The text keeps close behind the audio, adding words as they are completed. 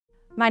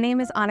My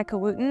name is Annika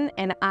Wooton,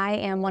 and I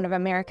am one of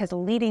America's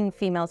leading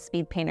female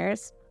speed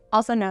painters,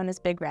 also known as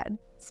Big Red.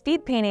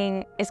 Speed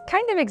painting is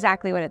kind of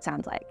exactly what it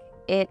sounds like.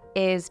 It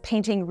is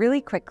painting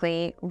really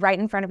quickly, right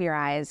in front of your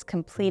eyes,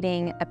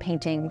 completing a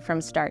painting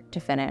from start to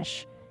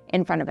finish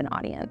in front of an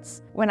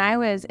audience. When I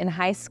was in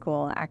high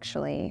school,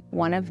 actually,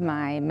 one of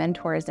my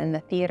mentors in the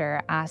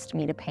theater asked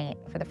me to paint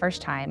for the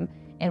first time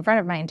in front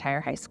of my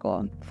entire high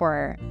school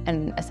for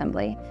an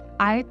assembly.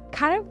 I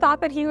kind of thought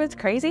that he was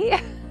crazy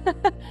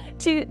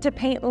to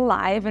paint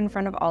live in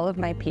front of all of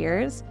my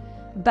peers,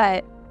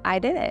 but I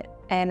did it.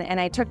 And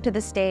I took to the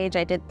stage.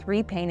 I did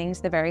 3 paintings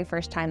the very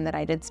first time that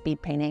I did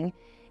speed painting.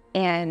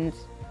 And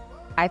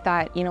I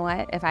thought, you know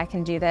what, if I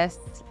can do this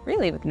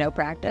really with no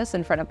practice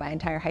in front of my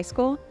entire high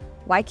school,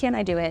 why can't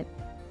I do it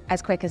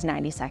as quick as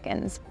 90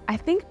 seconds? I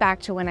think back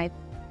to when I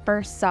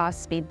first saw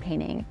speed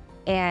painting,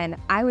 and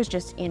I was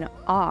just in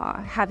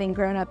awe, having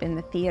grown up in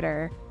the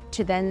theater,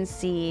 to then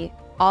see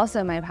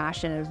also my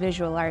passion of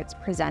visual arts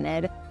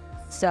presented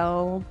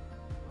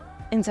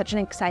in such an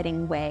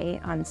exciting way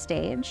on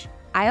stage.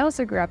 I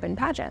also grew up in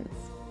pageants,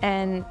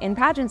 and in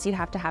pageants you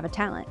have to have a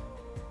talent.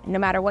 No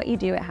matter what you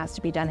do, it has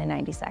to be done in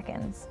 90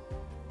 seconds.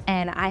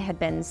 And I had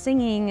been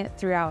singing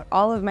throughout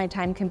all of my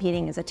time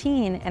competing as a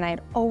teen, and I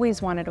had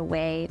always wanted a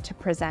way to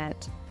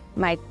present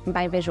my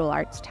visual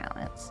arts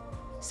talents.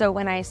 So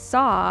when I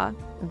saw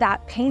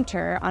that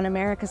painter on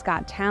America's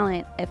Got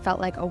Talent, it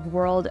felt like a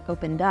world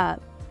opened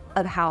up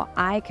of how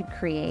I could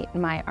create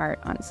my art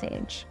on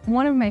stage.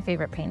 One of my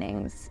favorite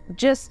paintings,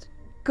 just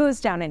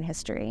goes down in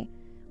history,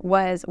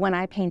 was when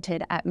I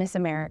painted at Miss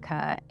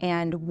America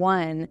and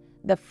won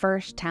the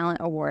first talent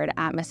award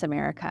at Miss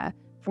America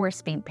for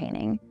speed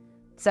painting.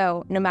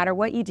 So no matter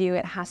what you do,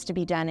 it has to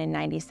be done in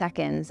 90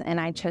 seconds, and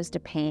I chose to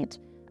paint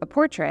a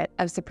portrait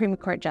of Supreme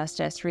Court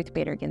Justice Ruth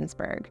Bader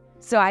Ginsburg.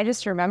 So I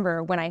just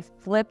remember when I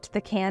flipped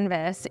the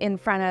canvas in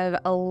front of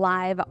a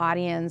live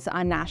audience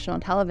on national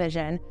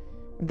television,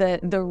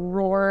 the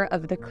roar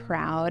of the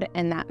crowd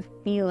and that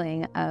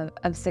feeling of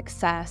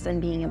success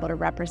and being able to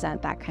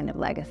represent that kind of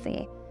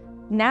legacy.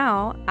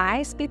 Now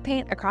I speed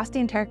paint across the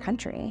entire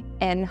country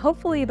and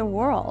hopefully the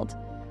world.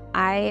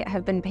 I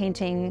have been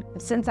painting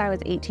since I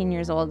was 18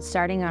 years old,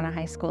 starting on a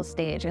high school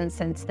stage, and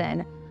since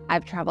then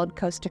I've traveled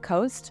coast to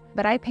coast.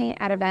 But I paint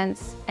at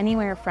events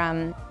anywhere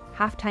from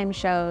halftime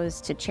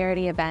shows to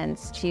charity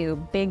events to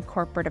big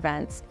corporate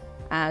events,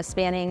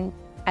 spanning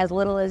as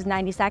little as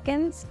 90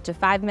 seconds to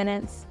 5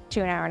 minutes to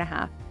an hour and a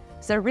half.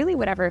 So really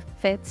whatever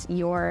fits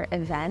your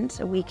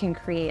event, we can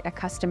create a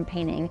custom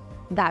painting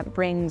that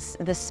brings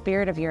the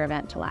spirit of your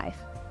event to life.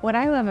 What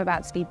I love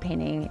about speed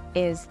painting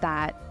is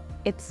that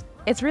it's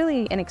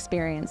really an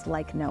experience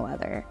like no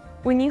other.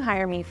 When you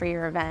hire me for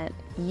your event,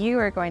 you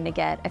are going to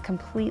get a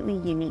completely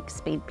unique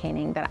speed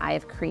painting that I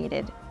have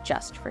created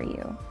just for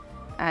you.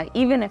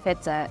 Even if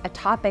it's a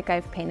topic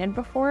I've painted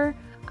before,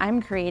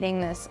 I'm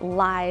creating this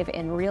live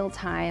in real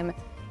time.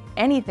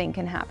 Anything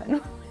can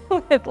happen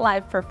with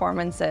live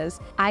performances.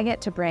 I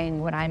get to bring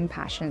what I'm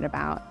passionate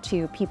about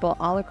to people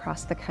all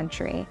across the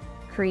country,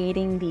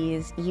 creating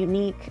these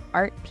unique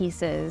art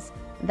pieces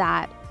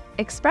that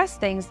express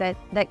things that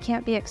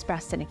can't be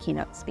expressed in a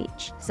keynote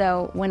speech.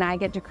 So when I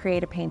get to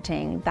create a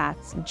painting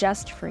that's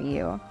just for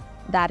you,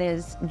 that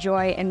is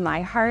joy in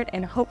my heart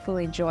and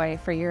hopefully joy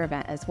for your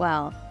event as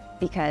well,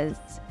 because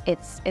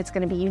it's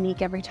going to be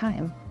unique every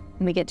time,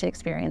 and we get to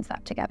experience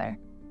that together.